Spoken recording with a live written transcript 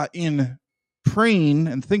In praying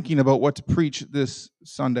and thinking about what to preach this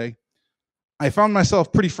Sunday, I found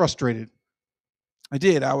myself pretty frustrated. I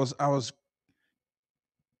did. I was.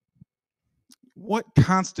 What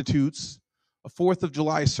constitutes a 4th of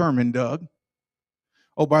July sermon, Doug?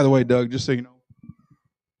 Oh, by the way, Doug, just so you know,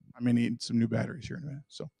 I may need some new batteries here in a minute.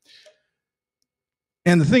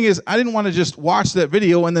 And the thing is, I didn't want to just watch that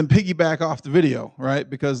video and then piggyback off the video, right?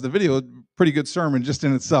 Because the video is a pretty good sermon just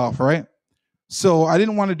in itself, right? So I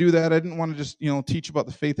didn't want to do that. I didn't want to just, teach about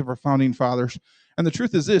the faith of our founding fathers. And the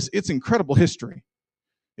truth is this, it's incredible history.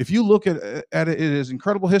 If you look at it, it is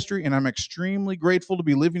incredible history, and I'm extremely grateful to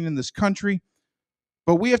be living in this country.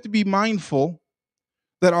 But we have to be mindful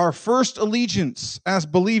that our first allegiance as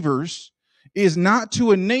believers is not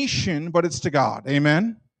to a nation, but it's to God.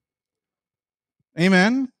 Amen?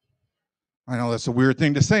 Amen? I know that's a weird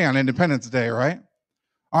thing to say on Independence Day, right?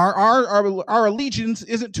 Our allegiance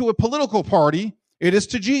isn't to a political party, it is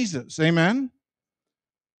to Jesus. Amen?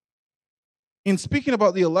 In speaking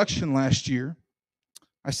about the election last year,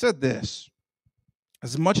 I said this: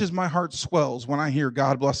 as much as my heart swells when I hear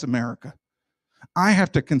God bless America, I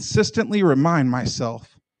have to consistently remind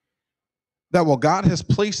myself that while God has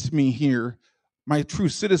placed me here, my true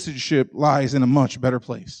citizenship lies in a much better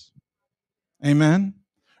place. Amen?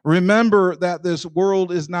 Remember that this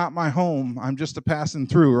world is not my home. I'm just a passing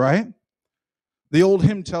through, right? The old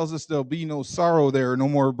hymn tells us there'll be no sorrow there, no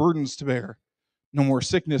more burdens to bear, no more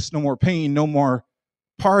sickness, no more pain, no more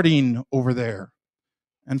parting over there.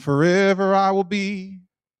 And forever I will be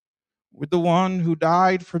with the one who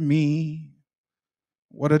died for me.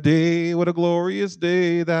 What a day, what a glorious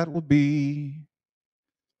day that will be.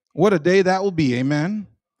 What a day that will be, amen?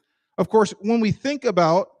 Of course, when we think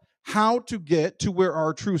about how to get to where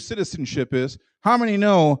our true citizenship is, how many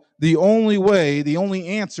know the only way, the only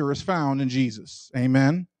answer is found in Jesus?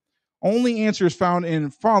 Amen? Only answer is found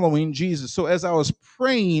in following Jesus. So as I was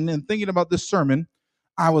praying and thinking about this sermon,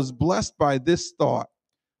 I was blessed by this thought,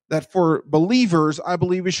 that for believers, I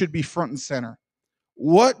believe it should be front and center.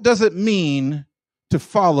 What does it mean to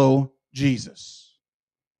follow Jesus?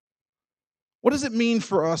 What does it mean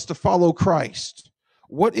for us to follow Christ?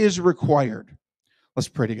 What is required? Let's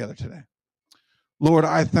pray together today. Lord,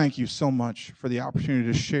 I thank you so much for the opportunity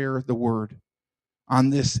to share the word on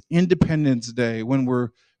this Independence Day when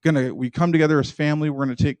we come together as family. We're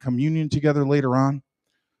going to take communion together later on.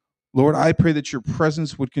 Lord, I pray that your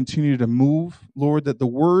presence would continue to move. Lord, that the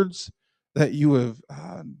words that you have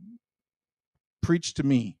preached to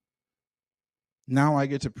me, now I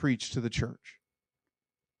get to preach to the church.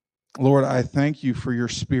 Lord, I thank you for your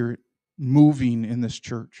Spirit moving in this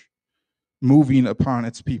church, moving upon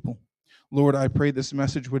its people. Lord, I pray this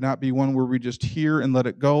message would not be one where we just hear and let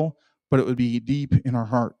it go, but it would be deep in our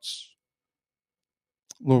hearts.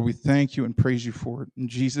 Lord, we thank you and praise you for it. In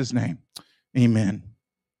Jesus' name, amen.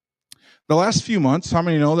 The last few months, how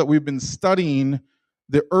many know that we've been studying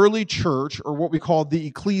the early church, or what we call the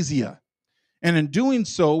ecclesia? And in doing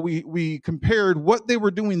so, we compared what they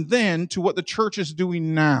were doing then to what the church is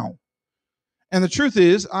doing now. And the truth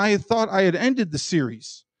is, I thought I had ended the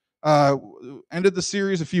series. A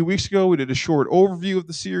few weeks ago. We did a short overview of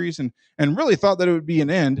the series and really thought that it would be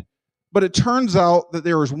an end. But it turns out that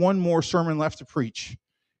there was one more sermon left to preach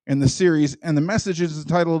in the series, and the message is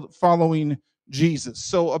entitled Following Jesus.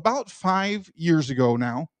 So about 5 years ago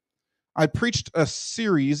now, I preached a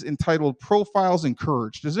series entitled Profiles in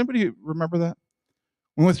Courage. Does anybody remember that?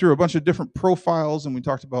 We went through a bunch of different profiles, and we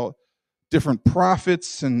talked about different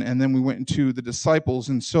prophets, and then we went into the disciples.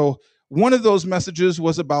 And so one of those messages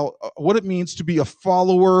was about what it means to be a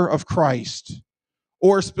follower of Christ,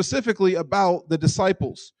 or specifically about the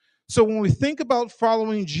disciples. So when we think about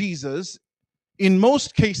following Jesus, in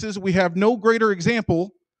most cases, we have no greater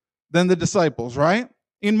example than the disciples, right?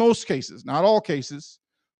 In most cases, not all cases,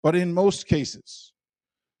 but in most cases.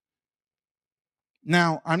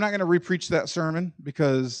 Now, I'm not going to repreach that sermon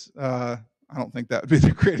because I don't think that would be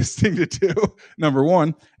the greatest thing to do, number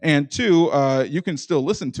one. And two, you can still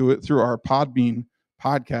listen to it through our Podbean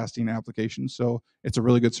podcasting application. So it's a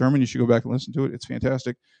really good sermon. You should go back and listen to it. It's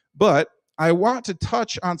fantastic. But I want to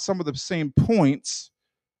touch on some of the same points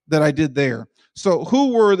that I did there. So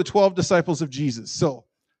who were the 12 disciples of Jesus? So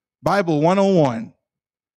Bible 101.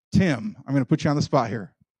 Tim, I'm going to put you on the spot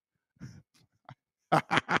here.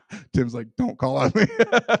 Tim's like, don't call on me.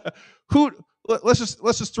 Let's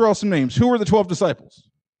just throw out some names. Who were the 12 disciples?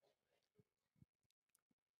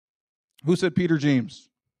 Who said Peter, James?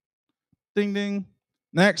 Ding, ding.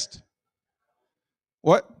 Next.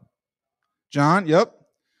 What? John, yep.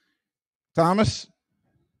 Thomas?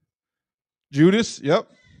 Judas, yep.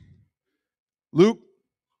 Luke?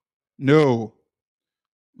 No.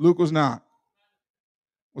 Luke was not.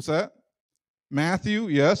 What's that? Matthew,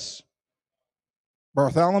 yes.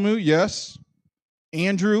 Bartholomew, yes.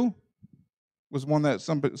 Andrew was one that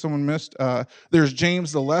someone missed. There's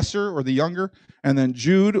James the Lesser or the Younger, and then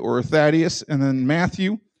Jude or Thaddeus, and then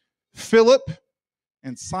Matthew, Philip,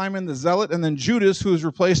 and Simon the Zealot, and then Judas, who was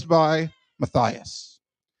replaced by Matthias.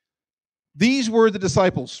 These were the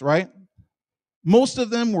disciples, right? Most of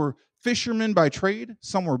them were fishermen by trade.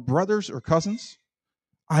 Some were brothers or cousins.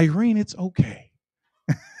 Irene, it's okay.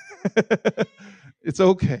 It's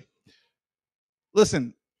okay.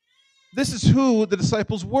 Listen, this is who the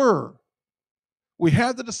disciples were. We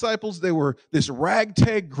had the disciples. They were this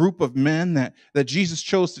ragtag group of men that Jesus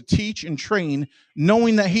chose to teach and train,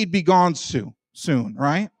 knowing that he'd be gone soon,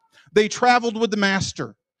 right? They traveled with the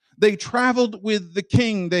master. They traveled with the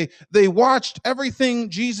king. They watched everything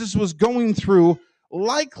Jesus was going through,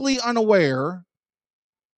 likely unaware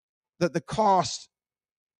that the cost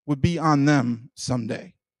would be on them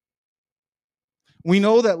someday. We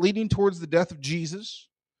know that leading towards the death of Jesus,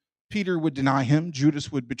 Peter would deny him,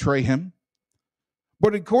 Judas would betray him.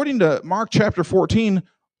 But according to Mark chapter 14,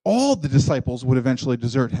 all the disciples would eventually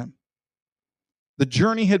desert him. The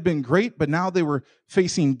journey had been great, but now they were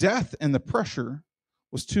facing death, and the pressure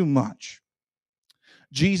was too much.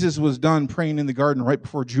 Jesus was done praying in the garden right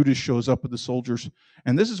before Judas shows up with the soldiers.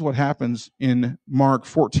 And this is what happens in Mark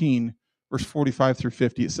 14, verse 45 through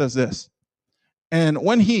 50. It says this, "And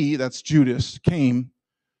when he," that's Judas, "came,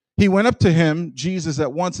 he went up to him, Jesus,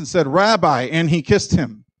 at once and said, 'Rabbi,' and he kissed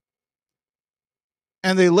him.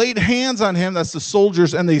 And they laid hands on him," that's the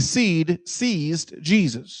soldiers, "and they seized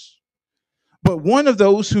Jesus. But one of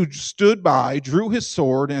those who stood by drew his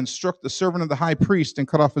sword and struck the servant of the high priest and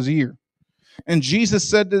cut off his ear. And Jesus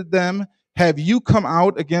said to them, 'Have you come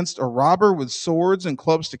out against a robber with swords and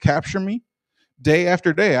clubs to capture me? Day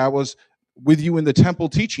after day I was with you in the temple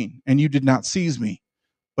teaching, and you did not seize me.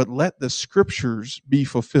 But let the scriptures be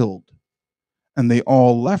fulfilled.' And they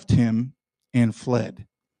all left him and fled."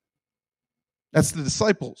 That's the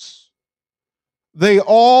disciples. They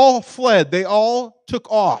all fled. They all took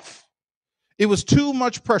off. It was too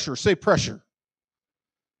much pressure. Say pressure.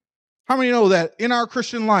 How many know that in our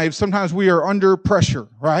Christian lives, sometimes we are under pressure,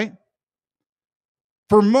 right?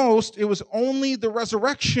 For most, it was only the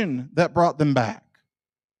resurrection that brought them back.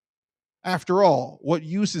 After all, what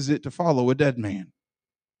use is it to follow a dead man?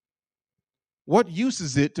 What use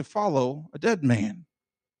is it to follow a dead man?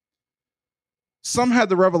 Some had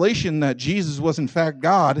the revelation that Jesus was in fact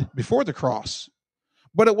God before the cross,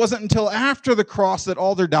 but it wasn't until after the cross that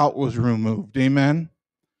all their doubt was removed. Amen?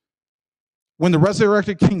 When the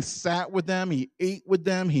resurrected king sat with them, he ate with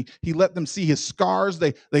them, he let them see his scars,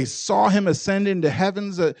 they saw him ascend into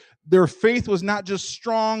heavens. Their faith was not just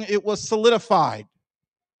strong, it was solidified.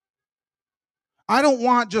 I don't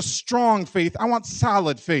want just strong faith, I want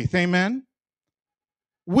solid faith. Amen?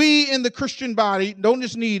 We in the Christian body don't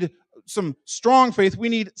just need some strong faith, we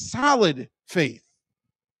need solid faith.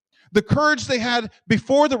 The courage they had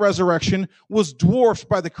before the resurrection was dwarfed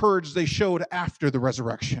by the courage they showed after the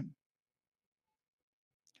resurrection.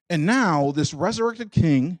 And now this resurrected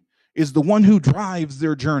king is the one who drives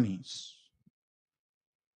their journeys.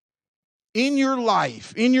 In your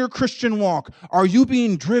life, in your Christian walk, are you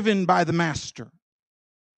being driven by the master?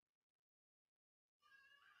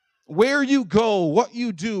 Where you go, what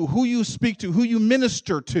you do, who you speak to, who you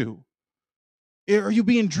minister to, are you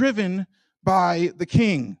being driven by the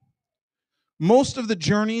king? Most of the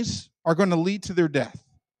journeys are going to lead to their death.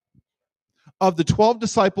 Of the 12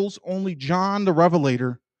 disciples, only John the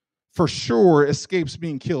Revelator for sure escapes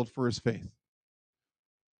being killed for his faith.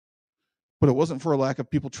 But it wasn't for a lack of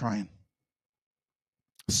people trying.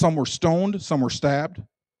 Some were stoned, some were stabbed.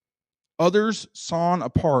 Others sawn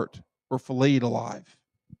apart or filleted alive.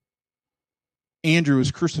 Andrew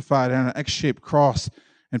was crucified on an X-shaped cross,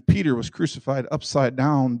 and Peter was crucified upside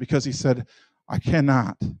down because he said, "I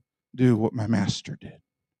cannot do what my master did."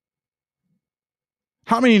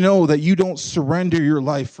 How many know that you don't surrender your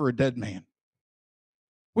life for a dead man?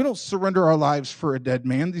 We don't surrender our lives for a dead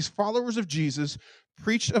man. These followers of Jesus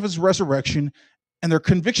preached of his resurrection, and their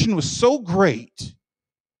conviction was so great,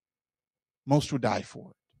 most would die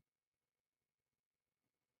for it.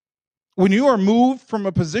 When you are moved from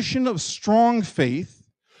a position of strong faith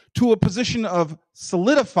to a position of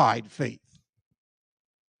solidified faith,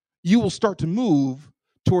 you will start to move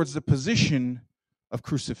towards the position of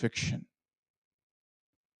crucifixion.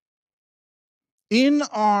 In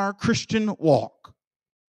our Christian walk,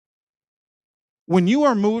 when you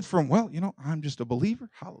are moved from, well, I'm just a believer,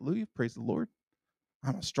 hallelujah, praise the Lord,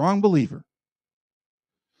 I'm a strong believer.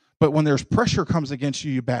 But when there's pressure comes against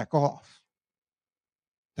you, you back off.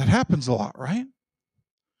 That happens a lot, right?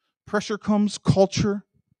 Pressure comes, culture,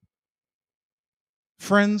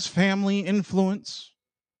 friends, family, influence,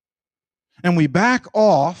 and we back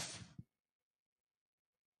off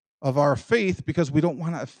of our faith because we don't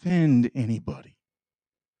want to offend anybody.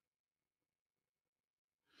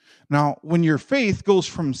 Now, when your faith goes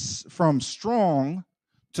from strong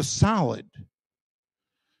to solid,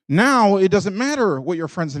 now it doesn't matter what your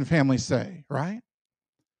friends and family say, right?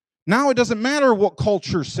 Now it doesn't matter what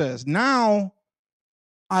culture says. Now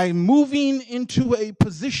I'm moving into a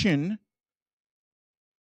position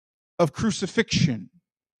of crucifixion.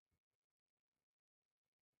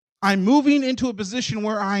 I'm moving into a position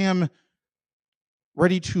where I am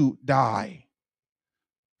ready to die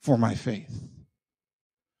for my faith.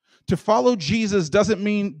 To follow Jesus doesn't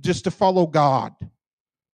mean just to follow God.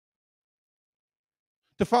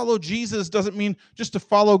 To follow Jesus doesn't mean just to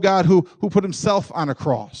follow God who put himself on a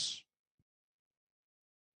cross.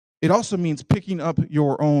 It also means picking up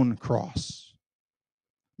your own cross.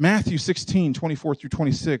 Matthew 16, 24 through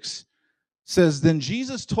 26 says, "Then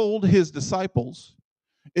Jesus told his disciples,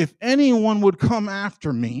 'If anyone would come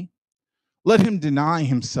after me, let him deny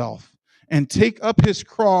himself and take up his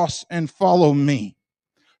cross and follow me.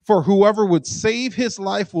 For whoever would save his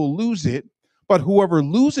life will lose it, but whoever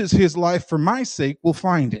loses his life for my sake will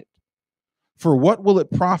find it. For what will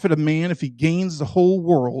it profit a man if he gains the whole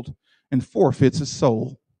world and forfeits his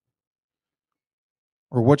soul?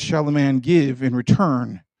 Or what shall a man give in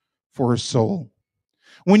return for his soul?'"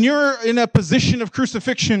 When you're in a position of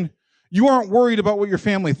crucifixion, you aren't worried about what your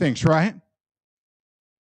family thinks, right?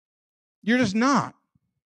 You're just not.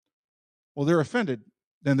 Well, they're offended,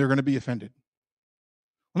 then they're going to be offended.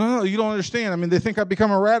 No, you don't understand. I mean, they think I've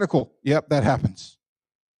become a radical. Yep, that happens.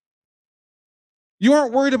 You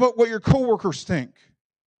aren't worried about what your coworkers think.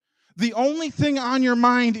 The only thing on your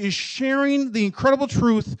mind is sharing the incredible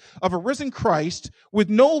truth of a risen Christ with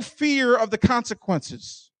no fear of the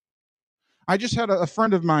consequences. I just had a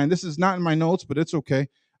friend of mine. This is not in my notes, but it's okay.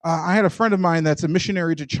 I had a friend of mine that's a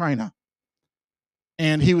missionary to China,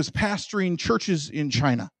 and he was pastoring churches in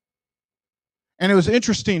China. And it was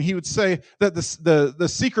interesting. He would say that the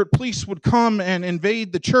secret police would come and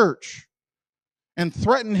invade the church and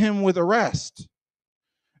threaten him with arrest.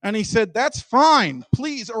 And he said, "That's fine.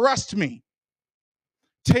 Please arrest me.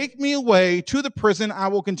 Take me away to the prison. I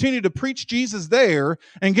will continue to preach Jesus there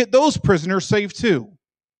and get those prisoners saved too."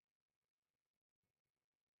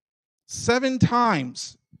 7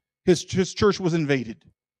 times his church was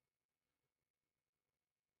invaded.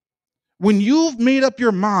 When you've made up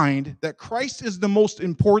your mind that Christ is the most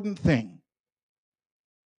important thing,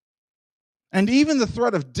 and even the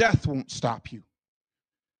threat of death won't stop you,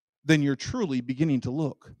 then you're truly beginning to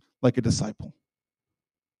look like a disciple.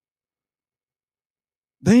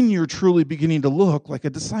 Then you're truly beginning to look like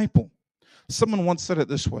a disciple. Someone once said it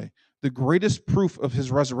this way: the greatest proof of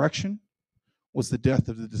his resurrection was the death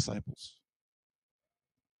of the disciples.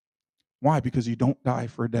 Why? Because you don't die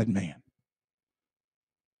for a dead man.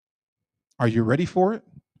 Are you ready for it?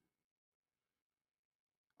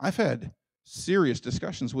 I've had serious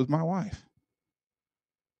discussions with my wife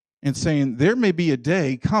and saying there may be a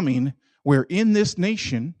day coming where in this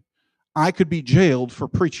nation I could be jailed for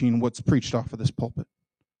preaching what's preached off of this pulpit.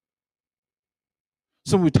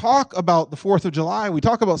 So we talk about the 4th of July, we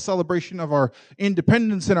talk about celebration of our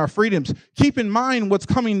independence and our freedoms. Keep in mind what's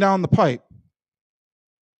coming down the pipe.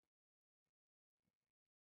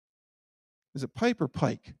 Is it pipe or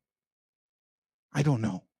pike? I don't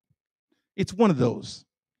know. It's one of those.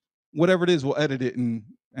 Whatever it is, we'll edit it in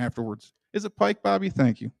afterwards. Is it pike, Bobby?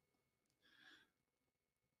 Thank you.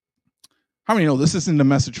 How many know this isn't a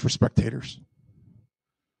message for spectators?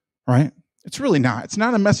 Right? It's really not. It's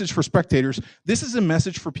not a message for spectators. This is a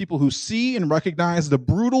message for people who see and recognize the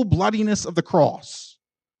brutal bloodiness of the cross,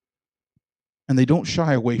 and they don't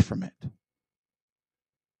shy away from it.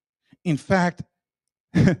 In fact,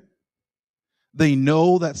 they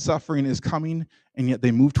know that suffering is coming, and yet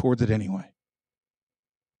they move towards it anyway.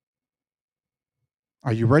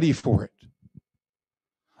 Are you ready for it?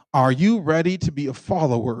 Are you ready to be a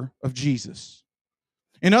follower of Jesus?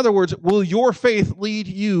 In other words, will your faith lead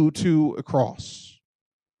you to a cross?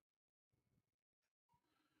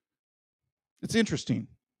 It's interesting.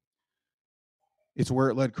 It's where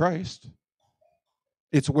it led Christ.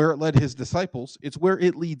 It's where it led his disciples. It's where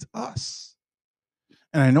it leads us.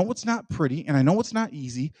 And I know it's not pretty, and I know it's not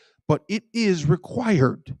easy, but it is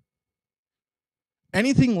required.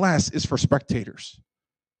 Anything less is for spectators,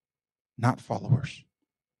 not followers.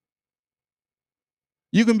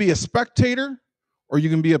 You can be a spectator or you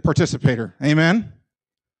can be a participator. Amen?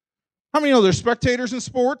 How many know there's spectators in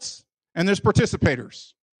sports and there's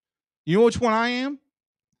participators? You know which one I am?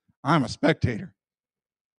 I'm a spectator.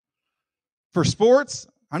 For sports,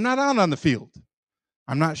 I'm not out on the field.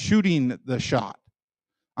 I'm not shooting the shot.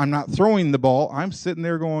 I'm not throwing the ball. I'm sitting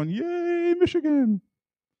there going, yay, Michigan.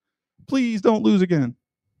 Please don't lose again.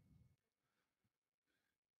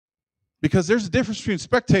 Because there's a difference between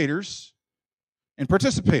spectators and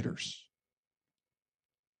participators.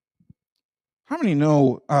 How many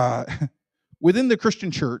know within the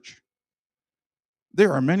Christian church,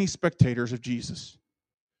 there are many spectators of Jesus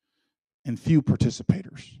and few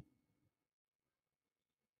participators?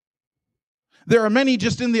 There are many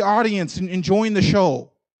just in the audience and enjoying the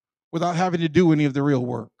show without having to do any of the real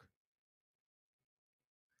work.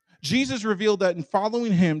 Jesus revealed that in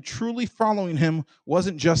following him, truly following him,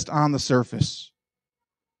 wasn't just on the surface.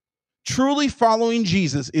 Truly following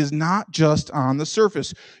Jesus is not just on the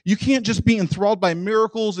surface. You can't just be enthralled by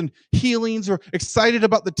miracles and healings or excited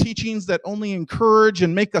about the teachings that only encourage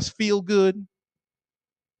and make us feel good.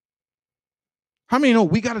 How many know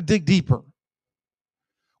we got to dig deeper?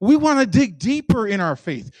 We want to dig deeper in our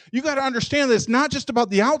faith. You got to understand that it's not just about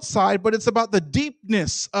the outside, but it's about the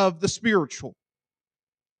deepness of the spiritual.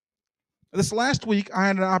 This last week, I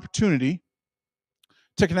had an opportunity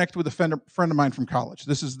to connect with a friend of mine from college.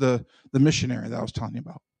 This is the missionary that I was telling you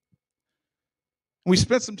about. We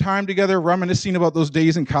spent some time together reminiscing about those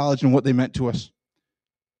days in college and what they meant to us.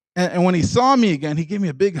 And when he saw me again, he gave me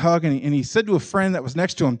a big hug, and he said to a friend that was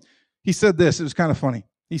next to him, he said this, it was kind of funny.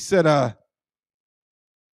 He said,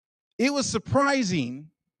 it was surprising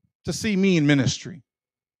to see me in ministry.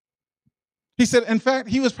 He said, in fact,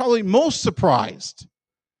 he was probably most surprised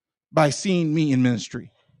by seeing me in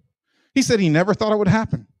ministry. He said he never thought it would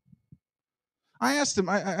happen. I asked him,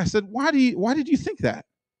 I said, why did you think that?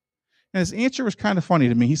 And his answer was kind of funny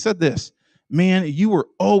to me. He said this, man, you were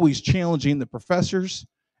always challenging the professors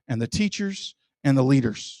and the teachers and the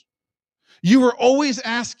leaders. You were always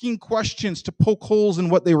asking questions to poke holes in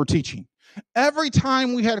what they were teaching. Every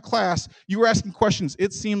time we had a class, you were asking questions.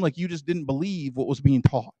 It seemed like you just didn't believe what was being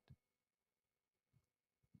taught.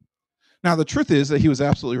 Now, the truth is that he was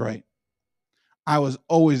absolutely right. I was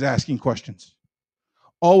always asking questions.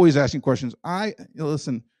 Always asking questions. I always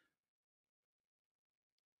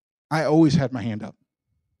had my hand up.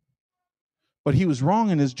 But he was wrong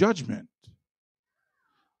in his judgment.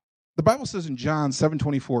 The Bible says in John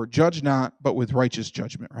 7:24, judge not, but with righteous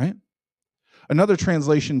judgment, right? Another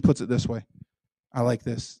translation puts it this way. I like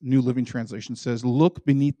this. New Living Translation says, look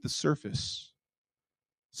beneath the surface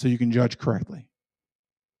so you can judge correctly.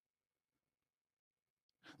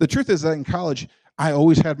 The truth is that in college, I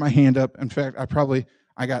always had my hand up. In fact,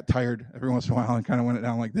 I got tired every once in a while and kind of went it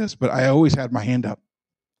down like this, but I always had my hand up.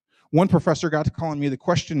 One professor got to calling me the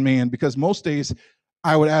question man because most days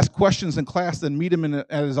I would ask questions in class, then meet him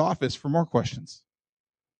at his office for more questions.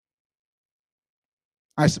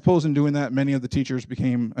 I suppose in doing that, many of the teachers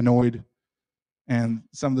became annoyed, and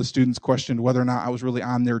some of the students questioned whether or not I was really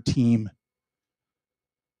on their team.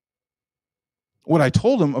 What I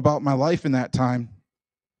told them about my life in that time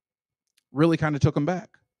really kind of took them back.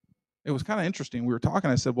 It was kind of interesting. We were talking.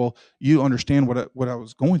 I said, well, you understand what I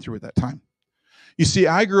was going through at that time. You see,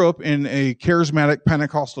 I grew up in a charismatic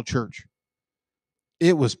Pentecostal church.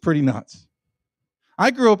 It was pretty nuts.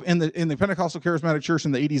 I grew up in the Pentecostal charismatic church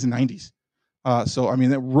in the 80s and 90s.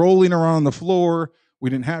 They're rolling around on the floor. We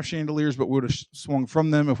didn't have chandeliers, but we would have swung from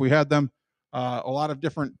them if we had them. A lot of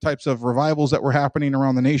different types of revivals that were happening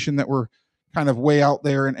around the nation that were kind of way out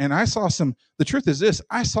there. And I saw the truth is this,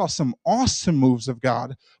 I saw some awesome moves of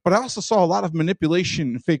God, but I also saw a lot of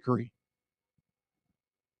manipulation and fakery.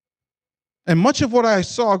 And much of what I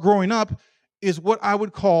saw growing up is what I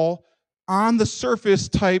would call on the surface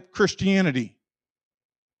type Christianity.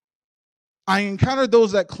 I encountered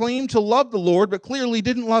those that claimed to love the Lord, but clearly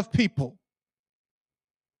didn't love people.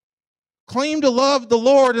 Claimed to love the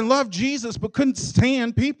Lord and love Jesus, but couldn't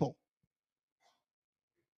stand people.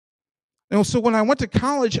 And so when I went to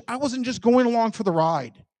college, I wasn't just going along for the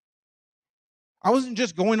ride. I wasn't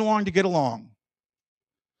just going along to get along.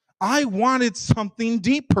 I wanted something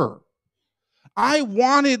deeper. I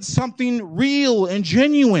wanted something real and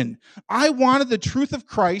genuine. I wanted the truth of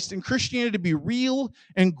Christ and Christianity to be real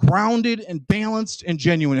and grounded and balanced and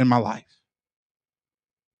genuine in my life.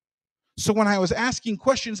 So when I was asking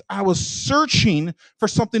questions, I was searching for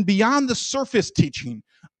something beyond the surface teaching.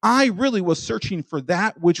 I really was searching for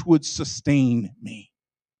that which would sustain me.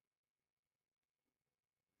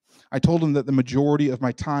 I told him that the majority of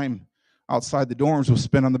my time outside the dorms was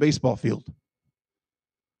spent on the baseball field.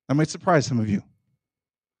 That might surprise some of you.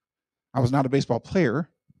 I was not a baseball player,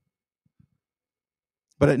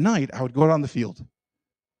 but at night I would go out on the field.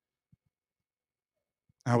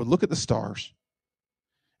 I would look at the stars,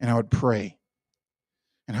 and I would pray,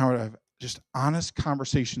 and I would have just honest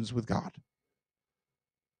conversations with God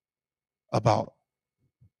about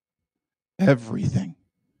everything,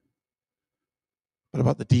 but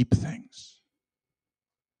about the deep things.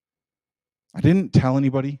 I didn't tell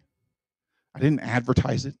anybody. I didn't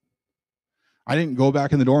advertise it. I didn't go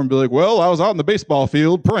back in the dorm and be like, well, I was out in the baseball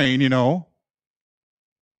field praying, There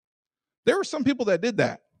were some people that did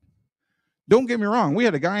that. Don't get me wrong. We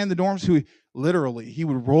had a guy in the dorms who he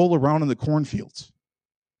would roll around in the cornfields.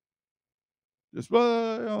 Just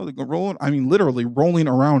literally rolling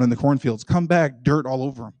around in the cornfields. Come back, dirt all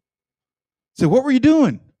over him. Say, what were you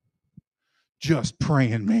doing? Just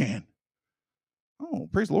praying, man. Oh,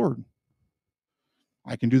 praise the Lord.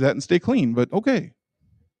 I can do that and stay clean, but okay.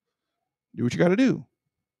 Do what you got to do.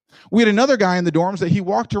 We had another guy in the dorms that he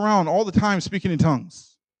walked around all the time speaking in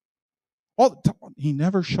tongues. All the time. He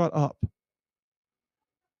never shut up.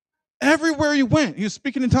 Everywhere he went, he was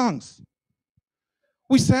speaking in tongues.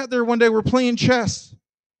 We sat there one day, we're playing chess.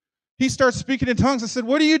 He starts speaking in tongues. I said,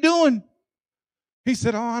 what are you doing? He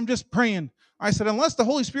said, oh, I'm just praying. I said, unless the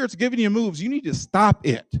Holy Spirit's giving you moves, you need to stop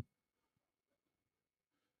it.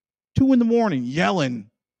 2 a.m, yelling.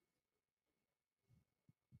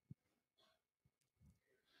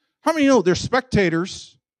 How many know there's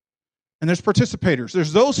spectators and there's participators?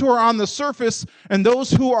 There's those who are on the surface and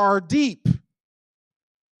those who are deep.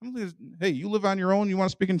 Hey, you live on your own, you want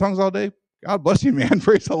to speak in tongues all day? God bless you, man.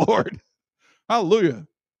 Praise the Lord. Hallelujah.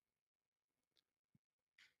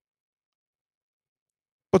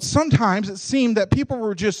 But sometimes it seemed that people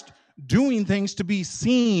were just doing things to be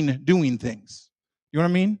seen doing things. You know what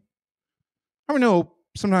I mean? How many know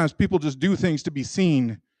sometimes people just do things to be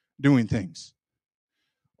seen doing things?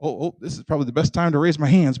 Oh, this is probably the best time to raise my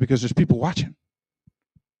hands because there's people watching.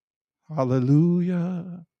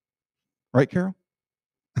 Hallelujah. Right, Carol?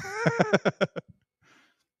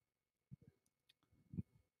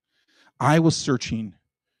 I was searching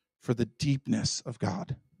for the deepness of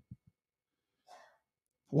God.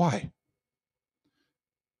 Why?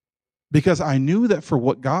 Because I knew that for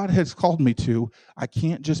what God has called me to, I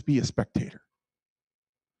can't just be a spectator.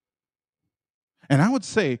 And I would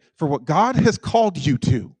say, for what God has called you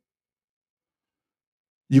to,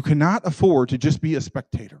 you cannot afford to just be a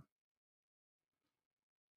spectator.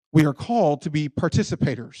 We are called to be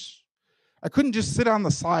participators. I couldn't just sit on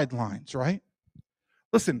the sidelines, right?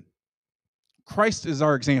 Listen, Christ is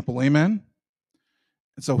our example, amen?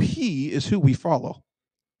 And so he is who we follow.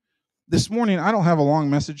 This morning, I don't have a long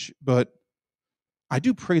message, but I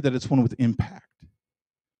do pray that it's one with impact.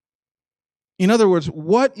 In other words,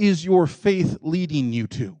 what is your faith leading you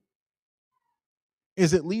to?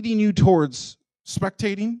 Is it leading you towards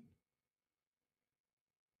spectating?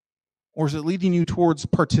 Or is it leading you towards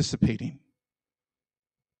participating?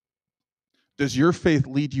 Does your faith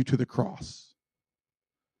lead you to the cross?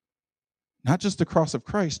 Not just the cross of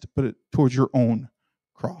Christ, but towards your own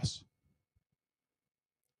cross.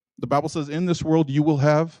 The Bible says, in this world you will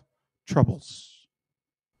have troubles.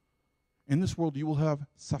 In this world you will have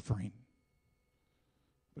suffering.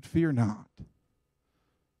 But fear not.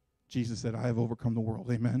 Jesus said, I have overcome the world.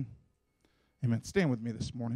 Amen. Amen. Stand with me this morning.